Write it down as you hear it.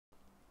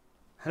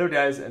Hello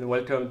guys and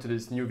welcome to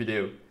this new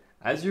video.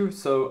 As you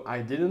saw,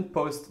 I didn't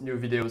post new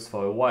videos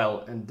for a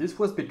while, and this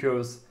was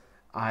because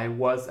I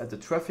was at the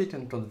Traffic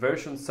and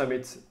Conversion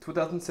Summit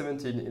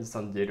 2017 in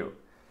San Diego.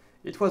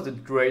 It was a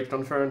great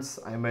conference.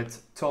 I met a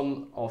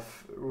ton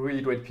of really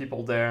great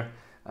people there.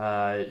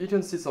 You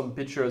can see some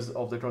pictures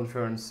of the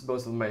conference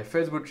both on my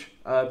Facebook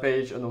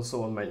page and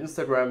also on my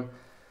Instagram.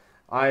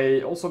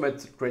 I also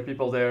met great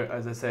people there,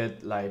 as I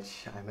said, like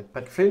I met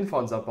Pat Flynn,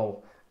 for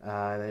example.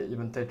 I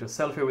even take a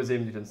selfie with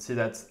him. You can see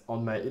that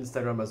on my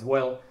Instagram as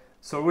well.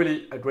 So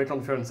really a great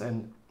conference,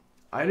 and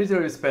I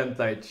literally spent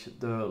like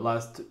the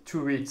last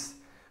 2 weeks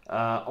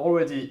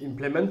already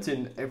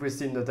implementing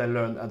everything that I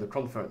learned at the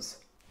conference.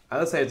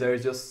 As I said, there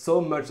is just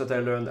so much that I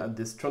learned at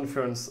this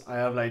conference. I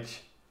have like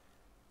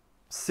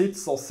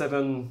 6 or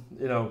 7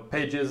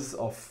 pages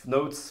of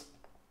notes,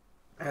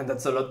 and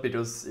that's a lot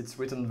because it's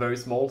written very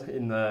small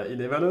in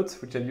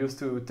Evernote, which I use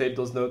to take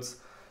those notes.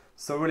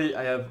 So really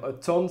I have a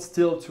ton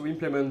still to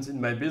implement in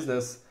my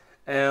business,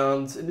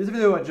 and in this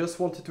video I just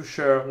wanted to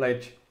share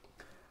like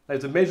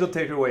the major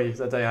takeaways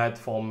that I had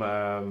from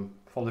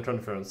the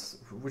conference,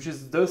 which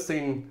is the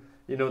thing,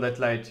 that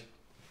like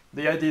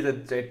the idea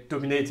that they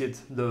dominated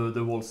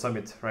the whole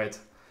summit, right?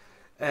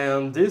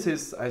 And this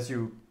is, as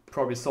you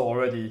probably saw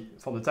already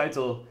from the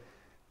title,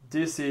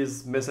 this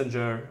is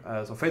Messenger,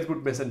 so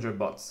Facebook Messenger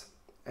bots,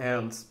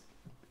 and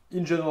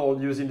in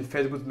general using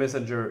Facebook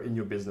Messenger in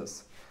your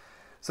business.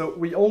 So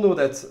we all know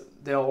that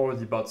there are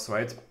already bots,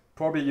 right?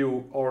 Probably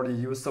you already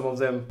use some of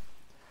them.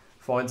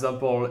 For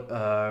example,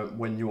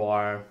 when you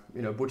are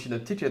booking a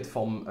ticket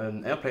from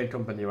an airplane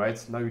company, right?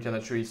 Now you can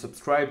actually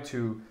subscribe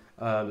to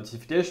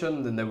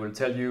notification, then they will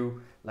tell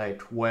you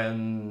like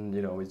when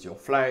is your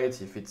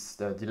flight, if it's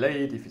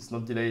delayed, if it's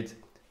not delayed,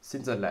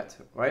 things like that,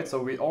 right?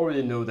 So we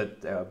already know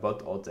that there are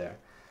bots out there.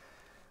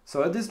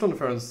 So at this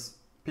conference,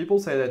 people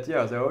say that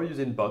yeah, they are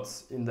using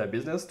bots in their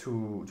business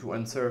to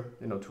answer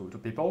to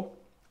people.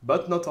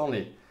 But not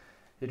only,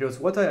 because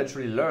what I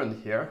actually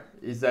learned here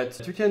is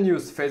that you can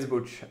use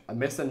Facebook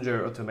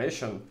Messenger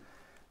automation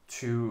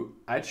to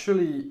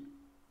actually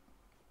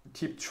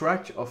keep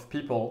track of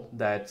people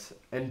that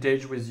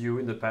engage with you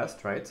in the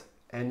past, right?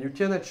 And you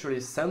can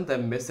actually send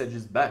them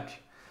messages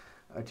back,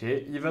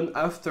 okay, even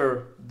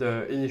after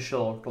the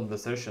initial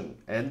conversation.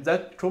 And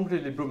that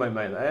completely blew my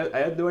mind. I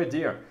had no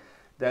idea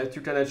that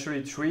you can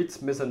actually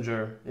treat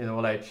Messenger,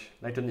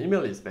 like an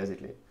email list,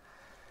 basically.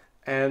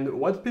 And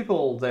what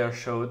people there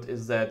showed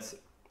is that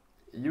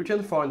you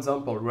can, for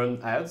example,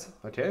 run ads,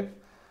 okay,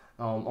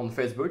 on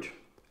Facebook,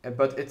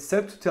 but it's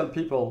set to tell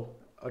people,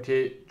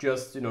 okay,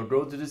 just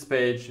go to this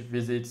page,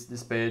 visit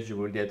this page, you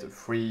will get a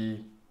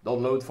free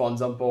download, for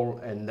example,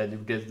 and then you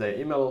get their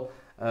email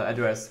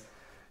address.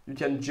 You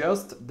can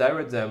just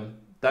direct them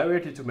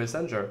directly to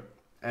Messenger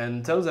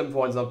and tell them,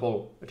 for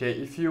example, okay,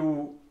 if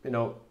you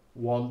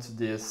want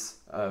this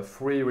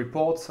free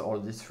report or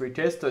this free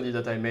case study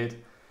that I made,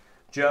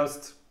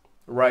 just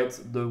write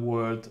the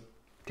word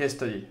case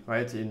study,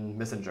 right, in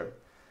Messenger.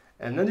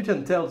 And then you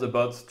can tell the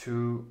bot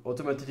to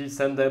automatically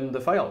send them the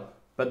file.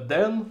 But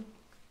then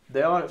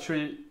they are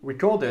actually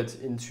recorded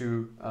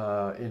into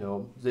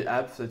the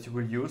app that you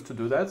will use to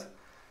do that.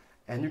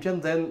 And you can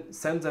then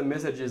send them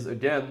messages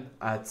again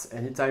at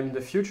any time in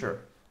the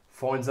future,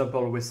 for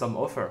example, with some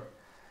offer.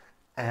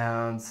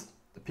 And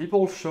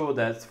people show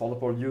that, for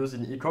example, used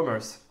in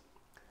e-commerce,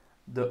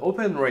 the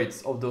open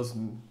rates of those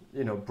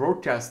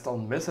broadcasts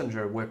on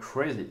Messenger were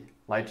crazy,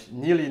 like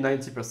nearly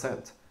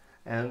 90%,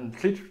 and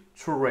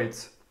click-through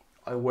rates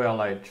were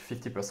like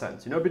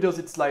 50%, because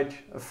it's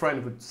like a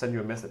friend would send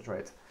you a message,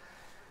 right?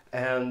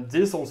 And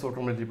this also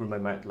completely blew my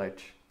mind.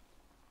 Like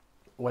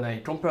when I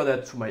compare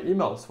that to my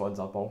emails, for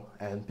example,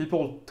 and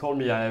people told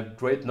me I have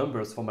great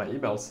numbers for my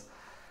emails,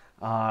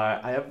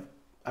 I have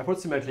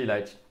approximately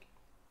like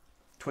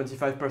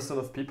 25%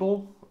 of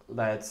people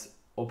that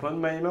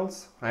open my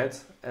emails, right?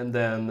 And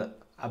then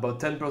about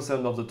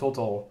 10% of the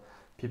total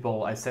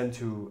people I send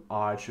to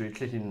are actually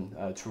clicking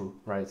through,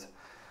 right?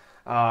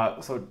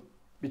 So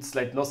it's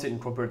like nothing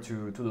compared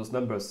to those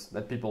numbers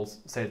that people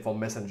say for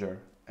Messenger.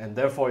 And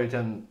therefore you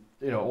can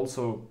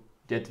also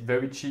get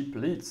very cheap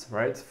leads,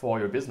 right, for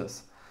your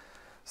business.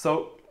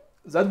 So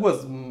that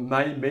was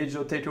my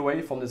major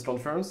takeaway from this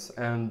conference,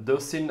 and the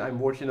thing I'm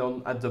working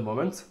on at the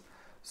moment.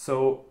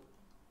 So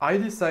I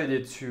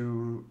decided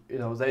to,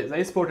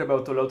 they spoke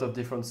about a lot of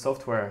different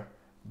software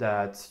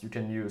that you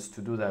can use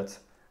to do that.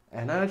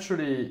 And I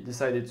actually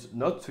decided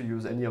not to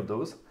use any of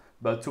those,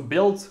 but to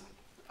build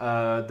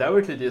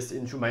directly this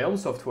into my own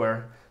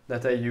software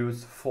that I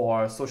use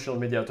for social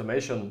media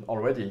automation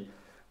already,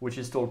 which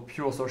is called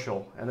Pure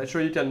Social. And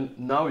actually you can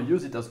now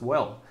use it as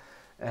well.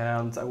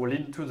 And I will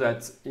link to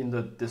that in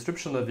the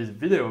description of this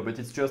video, but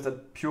it's just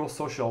at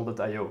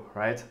puresocial.io,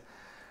 right?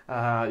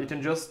 You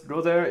can just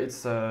go there.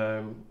 It's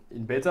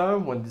in beta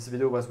when this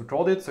video was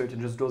recorded, so you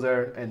can just go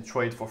there and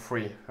try it for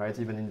free, right,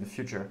 even in the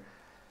future.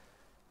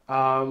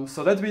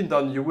 So that's been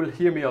done. You will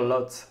hear me a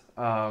lot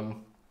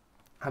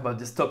about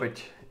this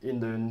topic in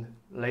the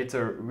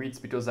later weeks,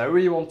 because I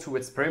really want to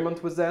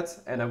experiment with that,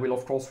 and I will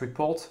of course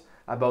report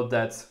about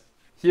that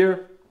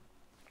here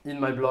in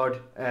my blog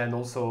and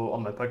also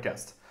on my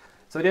podcast.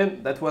 So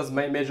again, that was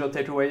my major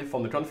takeaway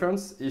from the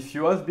conference. If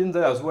you have been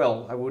there as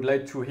well, I would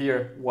like to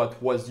hear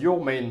what was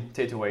your main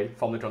takeaway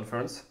from the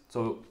conference.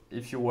 So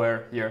if you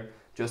were here,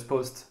 just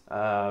post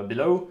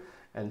below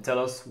and tell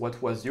us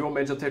what was your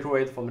major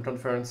takeaway from the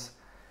conference.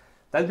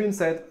 That being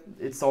said,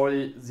 it's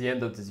already the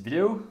end of this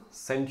video.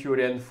 Thank you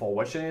again for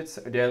watching it.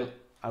 Again,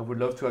 I would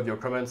love to have your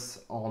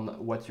comments on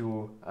what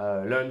you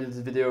learned in this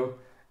video.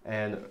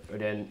 And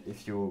again,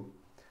 if you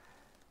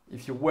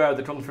were at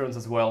the conference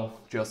as well,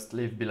 just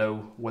leave below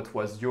what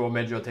was your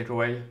major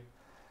takeaway.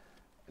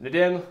 And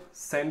again,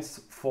 thanks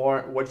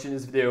for watching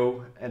this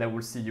video, and I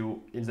will see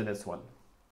you in the next one.